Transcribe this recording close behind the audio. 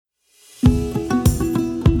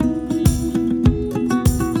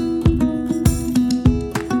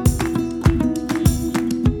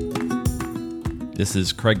This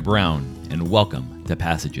is Craig Brown, and welcome to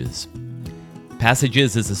Passages.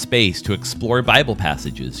 Passages is a space to explore Bible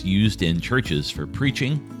passages used in churches for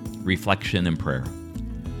preaching, reflection, and prayer.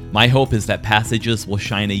 My hope is that Passages will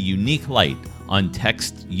shine a unique light on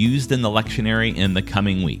text used in the lectionary in the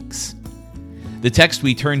coming weeks. The text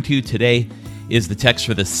we turn to today is the text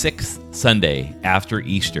for the sixth Sunday after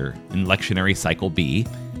Easter in Lectionary Cycle B.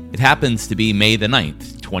 It happens to be May the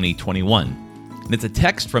 9th, 2021. And it's a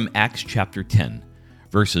text from Acts chapter 10,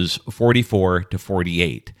 verses 44 to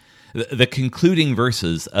 48. The concluding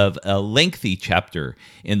verses of a lengthy chapter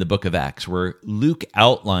in the book of Acts where Luke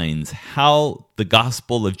outlines how the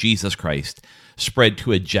gospel of Jesus Christ spread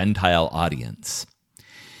to a Gentile audience.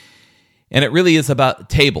 And it really is about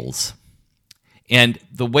tables. And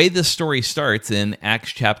the way this story starts in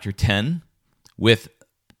Acts chapter 10 with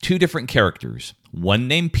two different characters, one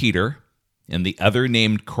named Peter and the other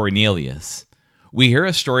named Cornelius, we hear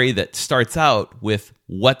a story that starts out with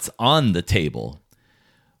what's on the table.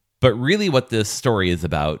 But really what this story is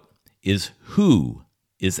about is who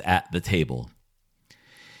is at the table.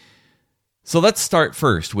 So let's start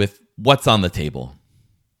first with what's on the table.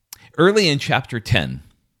 Early in chapter 10,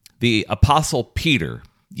 the apostle Peter,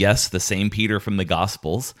 yes, the same Peter from the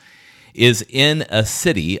Gospels, is in a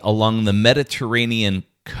city along the Mediterranean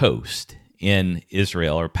coast in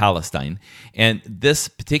Israel or Palestine, and this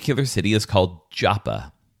particular city is called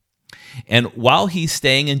Joppa. And while he's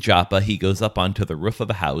staying in Joppa, he goes up onto the roof of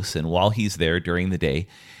a house, and while he's there during the day,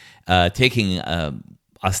 taking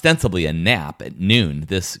ostensibly a nap at noon,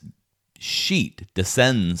 this sheet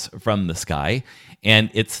descends from the sky, and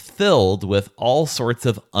it's filled with all sorts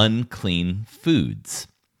of unclean foods.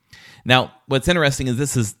 Now, what's interesting is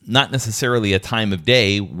this is not necessarily a time of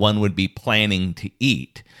day one would be planning to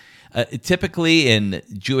eat. Typically in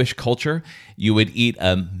Jewish culture, you would eat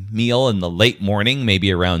a meal in the late morning,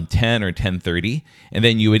 maybe around 10 or 10:30, and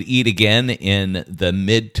then you would eat again in the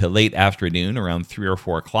mid to late afternoon, around 3 or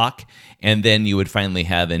 4 o'clock, and then you would finally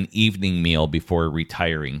have an evening meal before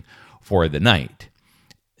retiring for the night.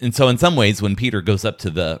 And so in some ways, when Peter goes up to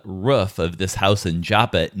the roof of this house in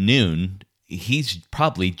Joppa at noon, he's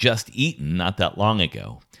probably just eaten not that long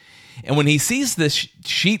ago. And when he sees this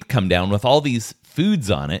sheet come down with all these foods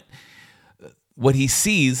on it, what he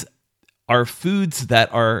sees are foods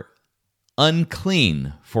that are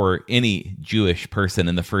unclean for any Jewish person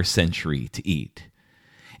in the first century to eat.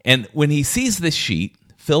 And when he sees this sheet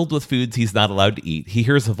filled with foods he's not allowed to eat, he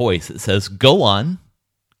hears a voice that says, "Go on,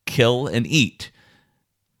 kill and eat."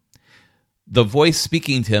 The voice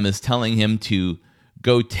speaking to him is telling him to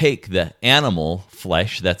go take the animal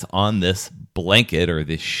flesh that's on this blanket or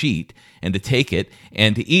this sheet and to take it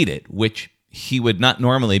and to eat it, which he would not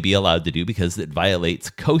normally be allowed to do because it violates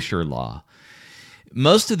kosher law.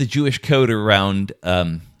 Most of the Jewish code around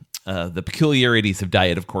the peculiarities of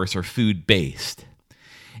diet, of course, are food-based.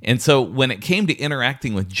 And so when it came to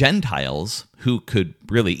interacting with Gentiles, who could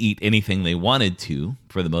really eat anything they wanted to,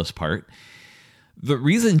 for the most part, the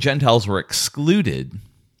reason Gentiles were excluded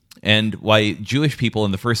and why Jewish people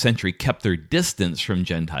in the first century kept their distance from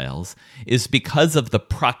Gentiles is because of the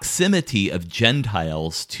proximity of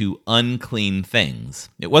Gentiles to unclean things.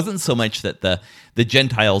 It wasn't so much that the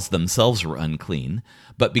Gentiles themselves were unclean,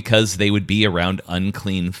 but because they would be around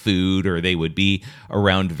unclean food or they would be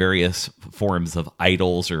around various forms of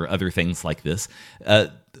idols or other things like this.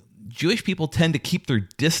 Jewish people tend to keep their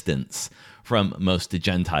distance from most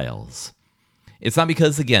Gentiles. It's not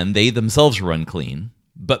because, again, they themselves were unclean,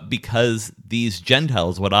 but because these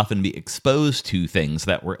Gentiles would often be exposed to things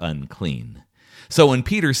that were unclean. So when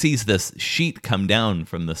Peter sees this sheet come down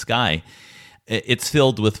from the sky, it's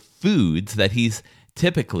filled with foods that he's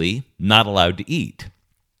typically not allowed to eat.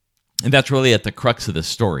 And that's really at the crux of the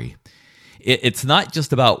story. It's not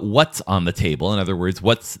just about what's on the table, in other words,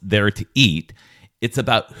 what's there to eat. It's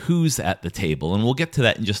about who's at the table, and we'll get to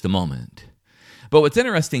that in just a moment. But what's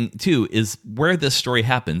interesting, too, is where this story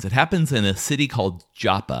happens. It happens in a city called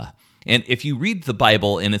Joppa. And if you read the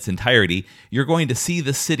Bible in its entirety, you're going to see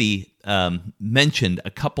the city mentioned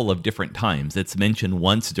a couple of different times. It's mentioned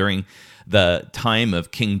once during the time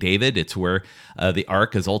of King David. It's where the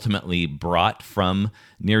ark is ultimately brought from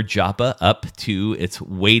near Joppa up to its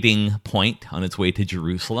waiting point on its way to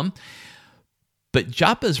Jerusalem. But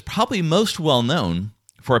Joppa is probably most well known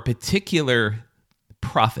for a particular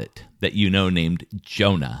prophet that you know named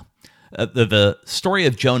Jonah. The story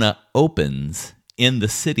of Jonah opens in the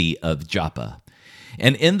city of Joppa.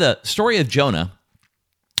 And in the story of Jonah,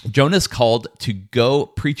 Jonah's called to go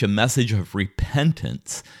preach a message of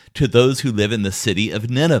repentance to those who live in the city of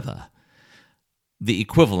Nineveh, the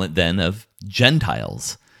equivalent then of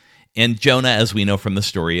Gentiles. And Jonah, as we know from the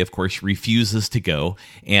story, of course, refuses to go,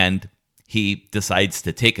 and he decides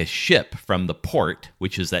to take a ship from the port,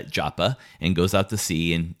 which is at Joppa, and goes out to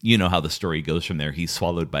sea. And you know how the story goes from there. He's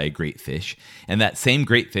swallowed by a great fish, and that same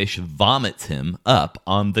great fish vomits him up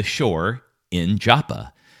on the shore in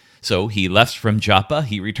Joppa. So he left from Joppa,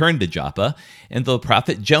 he returned to Joppa, and the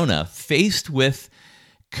prophet Jonah, faced with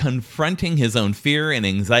confronting his own fear and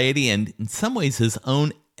anxiety, and in some ways his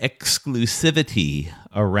own exclusivity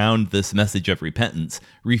around this message of repentance,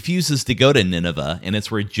 refuses to go to Nineveh, and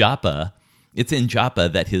it's in Joppa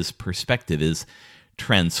that his perspective is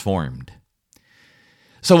transformed.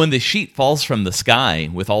 So when the sheet falls from the sky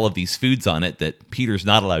with all of these foods on it that Peter's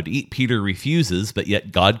not allowed to eat, Peter refuses, but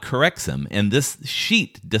yet God corrects him, and this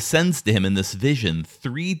sheet descends to him in this vision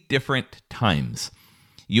 3 different times.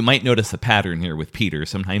 You might notice a pattern here with Peter.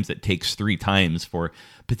 Sometimes it takes 3 times for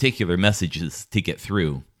particular messages to get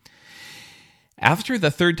through. After the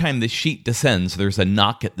 3rd time the sheet descends, there's a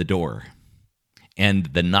knock at the door. And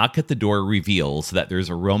the knock at the door reveals that there's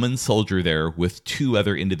a Roman soldier there with 2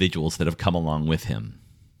 other individuals that have come along with him.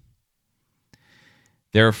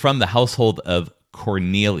 They're from the household of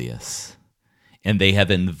Cornelius, and they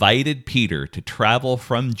have invited Peter to travel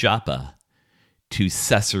from Joppa to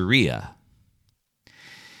Caesarea.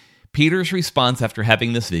 Peter's response after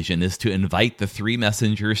having this vision is to invite the 3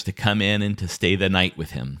 messengers to come in and to stay the night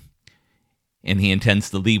with him, and he intends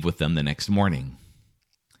to leave with them the next morning.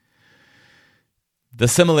 The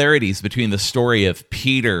similarities between the story of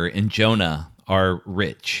Peter and Jonah are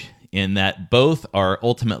rich, in that both are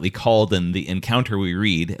ultimately called in the encounter we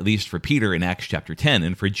read, at least for Peter in Acts chapter 10,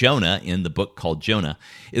 and for Jonah in the book called Jonah,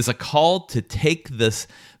 is a call to take this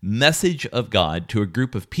message of God to a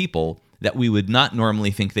group of people that we would not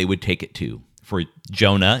normally think they would take it to. For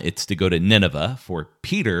Jonah, it's to go to Nineveh. For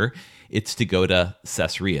Peter, it's to go to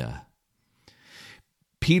Caesarea.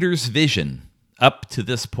 Peter's vision up to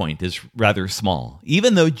this point is rather small.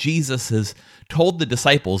 Even though Jesus has told the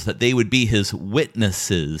disciples that they would be his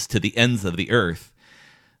witnesses to the ends of the earth,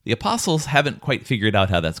 the apostles haven't quite figured out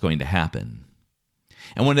how that's going to happen.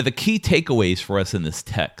 And one of the key takeaways for us in this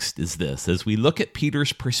text is this: as we look at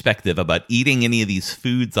Peter's perspective about eating any of these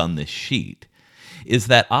foods on this sheet, is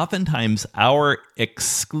that oftentimes our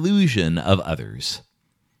exclusion of others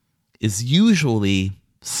is usually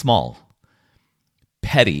small,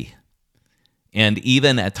 petty, and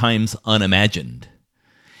even at times unimagined.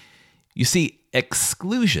 You see,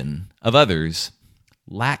 exclusion of others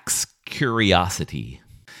lacks curiosity.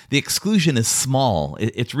 The exclusion is small.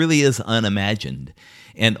 It really is unimagined.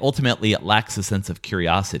 And ultimately, it lacks a sense of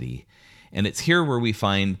curiosity. And it's here where we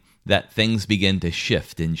find that things begin to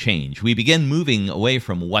shift and change. We begin moving away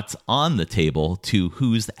from what's on the table to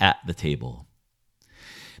who's at the table.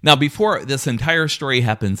 Now, before this entire story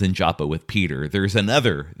happens in Joppa with Peter, there's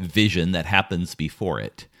another vision that happens before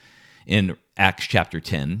it in Acts chapter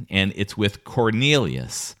 10, and it's with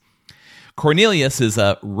Cornelius. Cornelius is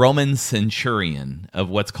a Roman centurion of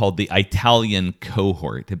what's called the Italian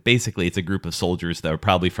cohort. Basically, it's a group of soldiers that are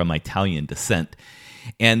probably from Italian descent,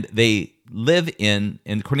 and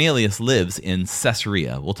and Cornelius lives in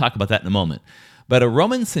Caesarea. We'll talk about that in a moment. But a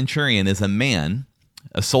Roman centurion is a man,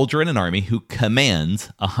 a soldier in an army, who commands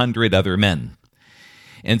 100 other men.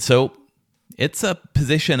 And so it's a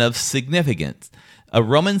position of significance. A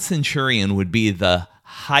Roman centurion would be the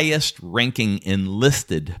highest ranking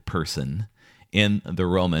enlisted person in the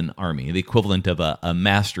Roman army, the equivalent of a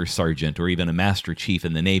master sergeant or even a master chief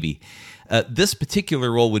in the Navy. This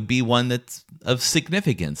particular role would be one that's of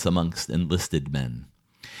significance amongst enlisted men.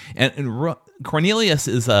 And Cornelius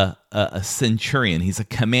is a centurion. He's a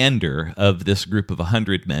commander of this group of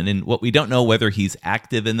 100 men. And what we don't know whether he's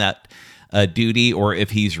active in that duty or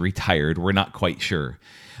if he's retired. We're not quite sure.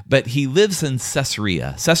 But he lives in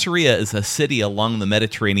Caesarea. Caesarea is a city along the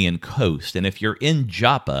Mediterranean coast. And if you're in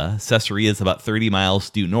Joppa, Caesarea is about 30 miles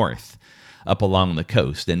due north up along the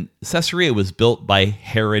coast. And Caesarea was built by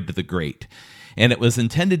Herod the Great. And it was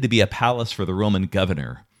intended to be a palace for the Roman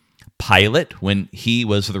governor. Pilate, when he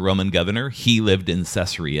was the Roman governor, he lived in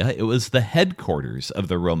Caesarea. It was the headquarters of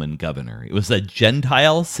the Roman governor. It was a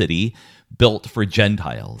Gentile city built for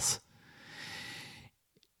Gentiles.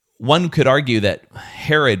 One could argue that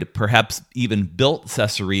Herod perhaps even built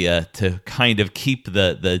Caesarea to kind of keep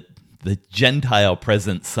the Gentile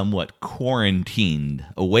presence somewhat quarantined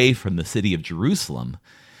away from the city of Jerusalem.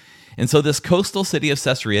 And so this coastal city of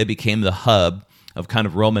Caesarea became the hub of kind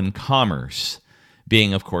of Roman commerce,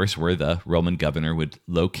 being, of course, where the Roman governor would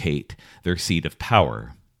locate their seat of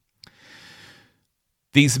power.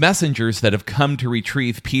 These messengers that have come to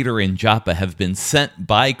retrieve Peter in Joppa have been sent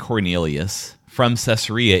by Cornelius from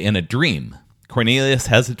Caesarea in a dream. Cornelius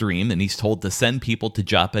has a dream, and he's told to send people to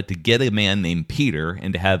Joppa to get a man named Peter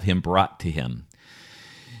and to have him brought to him.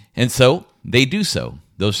 And so they do so.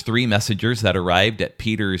 Those 3 messengers that arrived at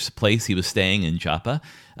Peter's place he was staying in Joppa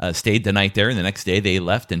stayed the night there, and the next day they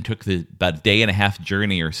left and took about a day and a half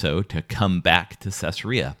journey or so to come back to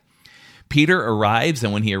Caesarea. Peter arrives,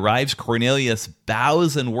 and when he arrives, Cornelius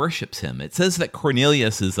bows and worships him. It says that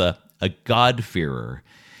Cornelius is a God-fearer.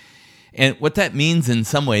 And what that means in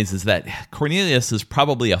some ways is that Cornelius is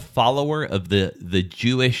probably a follower of the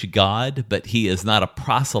Jewish God, but he is not a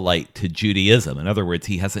proselyte to Judaism. In other words,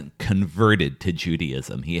 he hasn't converted to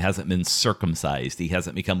Judaism. He hasn't been circumcised. He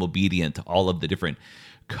hasn't become obedient to all of the different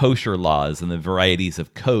kosher laws and the varieties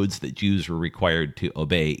of codes that Jews were required to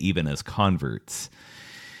obey, even as converts.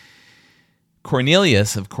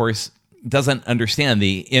 Cornelius, of course, doesn't understand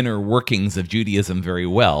the inner workings of Judaism very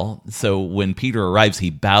well. So when Peter arrives,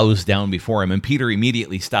 he bows down before him, and Peter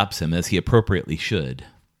immediately stops him, as he appropriately should.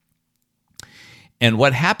 And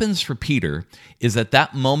what happens for Peter is at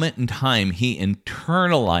that moment in time, he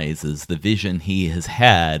internalizes the vision he has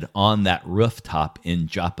had on that rooftop in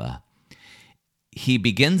Joppa. He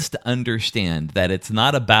begins to understand that it's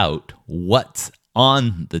not about what's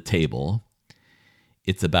on the table,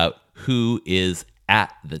 it's about who is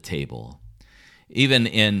at the table. Even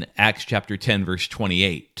in Acts chapter 10, verse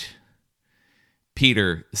 28,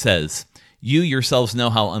 Peter says, "You yourselves know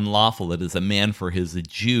how unlawful it is a man for a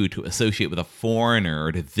Jew to associate with a foreigner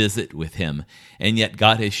or to visit with him. And yet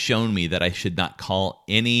God has shown me that I should not call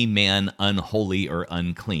any man unholy or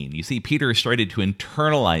unclean." You see, Peter started to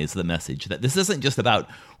internalize the message that this isn't just about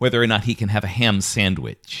whether or not he can have a ham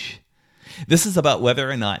sandwich. This is about whether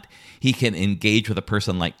or not he can engage with a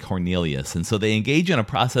person like Cornelius. And so they engage in a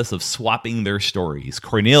process of swapping their stories.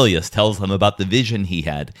 Cornelius tells them about the vision he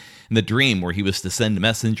had in the dream where he was to send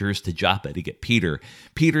messengers to Joppa to get Peter.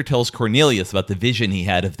 Peter tells Cornelius about the vision he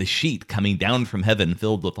had of the sheet coming down from heaven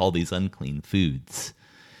filled with all these unclean foods.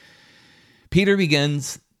 Peter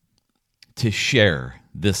begins to share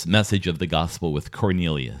this message of the gospel with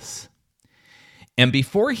Cornelius. And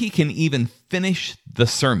before he can even finish the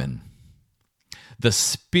sermon, the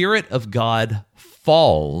Spirit of God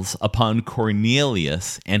falls upon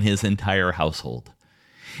Cornelius and his entire household.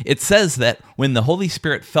 It says that when the Holy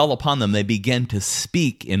Spirit fell upon them, they began to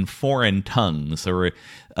speak in foreign tongues or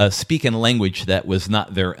speak in a language that was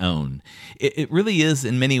not their own. It really is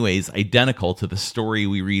in many ways identical to the story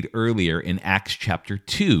we read earlier in Acts chapter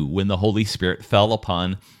 2, when the Holy Spirit fell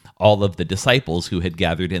upon all of the disciples who had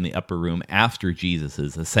gathered in the upper room after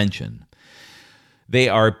Jesus' ascension. They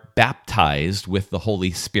are baptized with the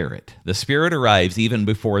Holy Spirit. The Spirit arrives even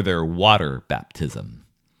before their water baptism.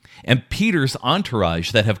 And Peter's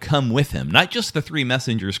entourage that have come with him, not just the 3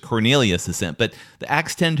 messengers Cornelius has sent, but the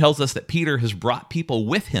Acts 10 tells us that Peter has brought people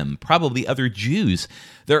with him, probably other Jews.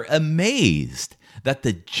 They're amazed that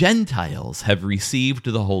the Gentiles have received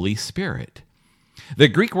the Holy Spirit. The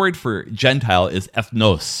Greek word for Gentile is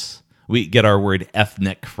ethnos. We get our word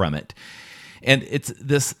ethnic from it. And it's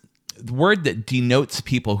this word that denotes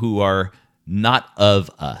people who are not of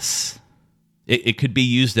us. It could be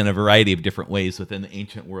used in a variety of different ways within the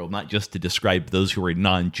ancient world, not just to describe those who are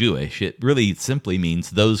non-Jewish. It really simply means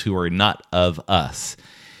those who are not of us.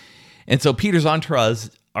 And so Peter's entourage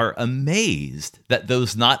are amazed that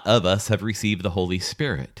those not of us have received the Holy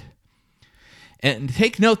Spirit. And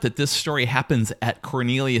take note that this story happens at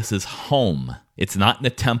Cornelius's home. It's not in a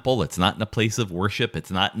temple. It's not in a place of worship. It's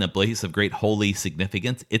not in a place of great holy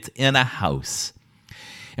significance. It's in a house.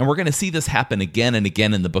 And we're going to see this happen again and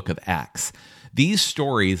again in the book of Acts. These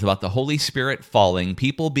stories about the Holy Spirit falling,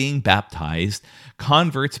 people being baptized,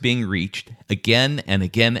 converts being reached, again and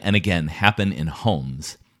again and again happen in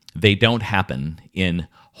homes. They don't happen in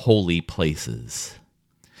holy places.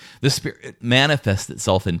 The Spirit manifests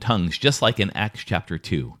itself in tongues, just like in Acts chapter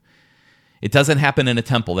 2. It doesn't happen in a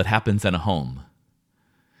temple. It happens in a home.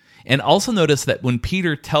 And also notice that when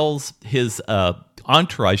Peter tells his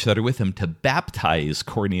entourage that are with him to baptize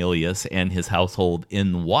Cornelius and his household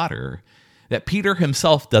in water, that Peter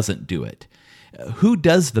himself doesn't do it. Who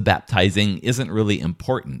does the baptizing isn't really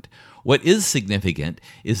important. What is significant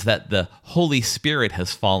is that the Holy Spirit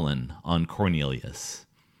has fallen on Cornelius.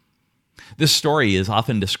 This story is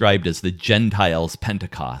often described as the Gentiles'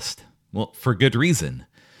 Pentecost. Well, for good reason.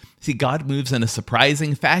 See, God moves in a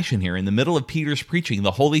surprising fashion here. In the middle of Peter's preaching,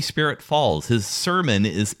 the Holy Spirit falls. His sermon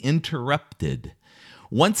is interrupted.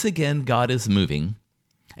 Once again, God is moving,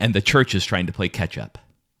 and the church is trying to play catch-up.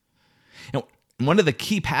 And one of the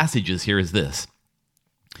key passages here is this,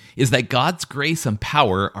 is that God's grace and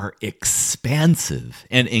power are expansive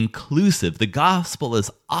and inclusive. The gospel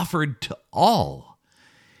is offered to all.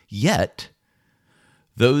 Yet,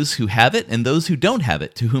 those who have it and those who don't have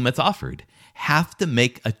it, to whom it's offered, have to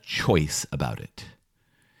make a choice about it.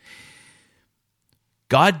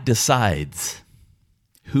 God decides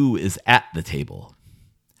who is at the table.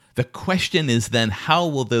 The question is then, how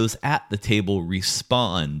will those at the table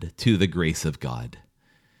respond to the grace of God?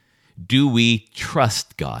 Do we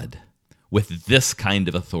trust God with this kind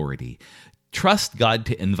of authority? Trust God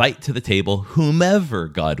to invite to the table whomever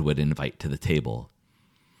God would invite to the table.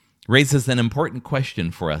 Raises an important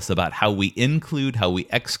question for us about how we include, how we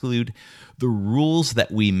exclude, the rules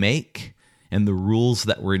that we make and the rules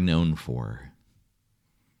that we're known for.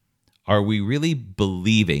 Are we really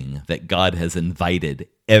believing that God has invited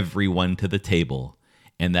everyone to the table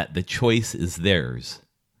and that the choice is theirs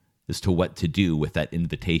as to what to do with that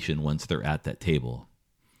invitation once they're at that table?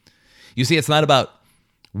 You see, it's not about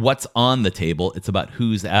what's on the table, it's about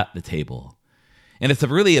who's at the table. And it's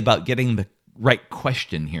really about getting the right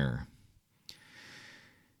question here.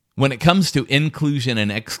 When it comes to inclusion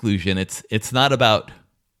and exclusion, it's not about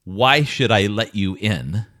why should I let you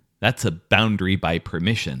in? That's a boundary by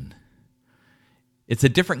permission. It's a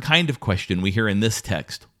different kind of question we hear in this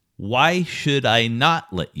text. Why should I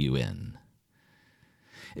not let you in?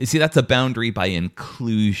 You see, that's a boundary by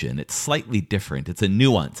inclusion. It's slightly different. It's a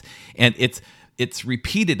nuance. And it's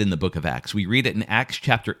repeated in the book of Acts. We read it in Acts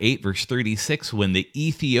chapter 8, verse 36, when the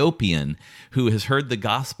Ethiopian who has heard the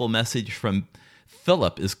gospel message from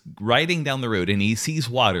Philip is riding down the road and he sees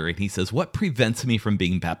water and he says, "What prevents me from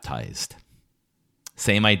being baptized?"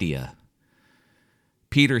 Same idea.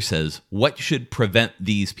 Peter says, what should prevent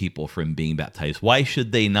these people from being baptized? Why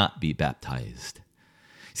should they not be baptized?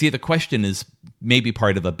 See, the question is maybe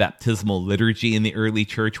part of a baptismal liturgy in the early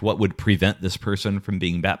church. What would prevent this person from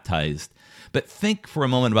being baptized? But think for a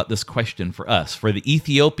moment about this question for us, for the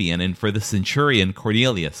Ethiopian and for the centurion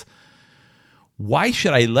Cornelius. Why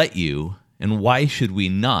should I let you and why should we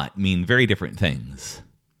not mean very different things?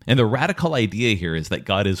 And the radical idea here is that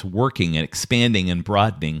God is working and expanding and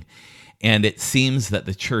broadening, and it seems that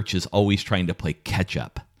the church is always trying to play catch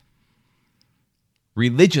up.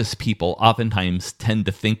 Religious people oftentimes tend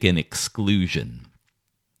to think in exclusion.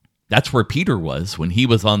 That's where Peter was when he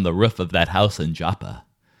was on the roof of that house in Joppa.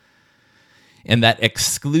 And that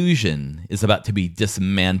exclusion is about to be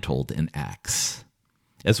dismantled in Acts.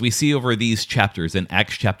 As we see over these chapters in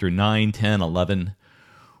Acts chapter 9, 10, 11,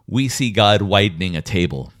 we see God widening a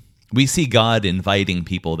table. We see God inviting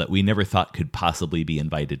people that we never thought could possibly be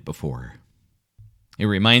invited before. It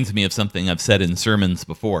reminds me of something I've said in sermons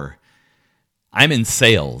before. I'm in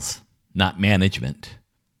sales, not management.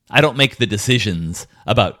 I don't make the decisions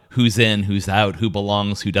about who's in, who's out, who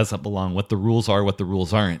belongs, who doesn't belong, what the rules are, what the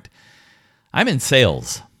rules aren't. I'm in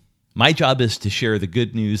sales. My job is to share the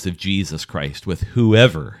good news of Jesus Christ with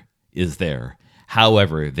whoever is there,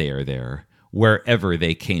 however they are there, wherever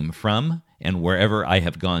they came from, and wherever I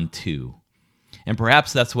have gone to. And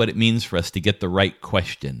perhaps that's what it means for us to get the right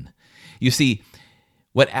question. You see,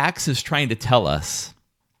 what Acts is trying to tell us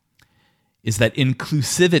is that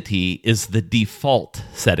inclusivity is the default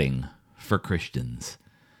setting for Christians.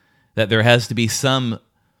 That there has to be some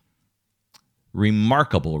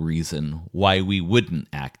remarkable reason why we wouldn't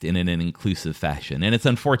act in an inclusive fashion. And it's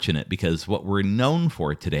unfortunate because what we're known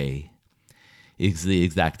for today is the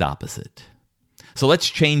exact opposite. So let's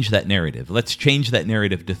change that narrative. Let's change that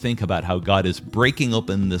narrative to think about how God is breaking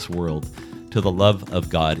open this world to the love of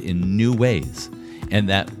God in new ways, and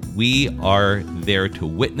that we are there to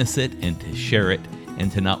witness it and to share it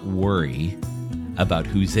and to not worry about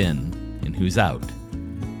who's in and who's out.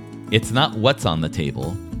 It's not what's on the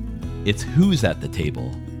table, it's who's at the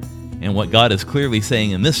table. And what God is clearly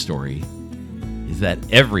saying in this story is that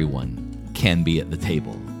everyone can be at the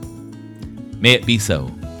table. May it be so.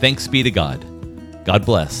 Thanks be to God. God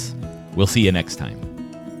bless. We'll see you next time.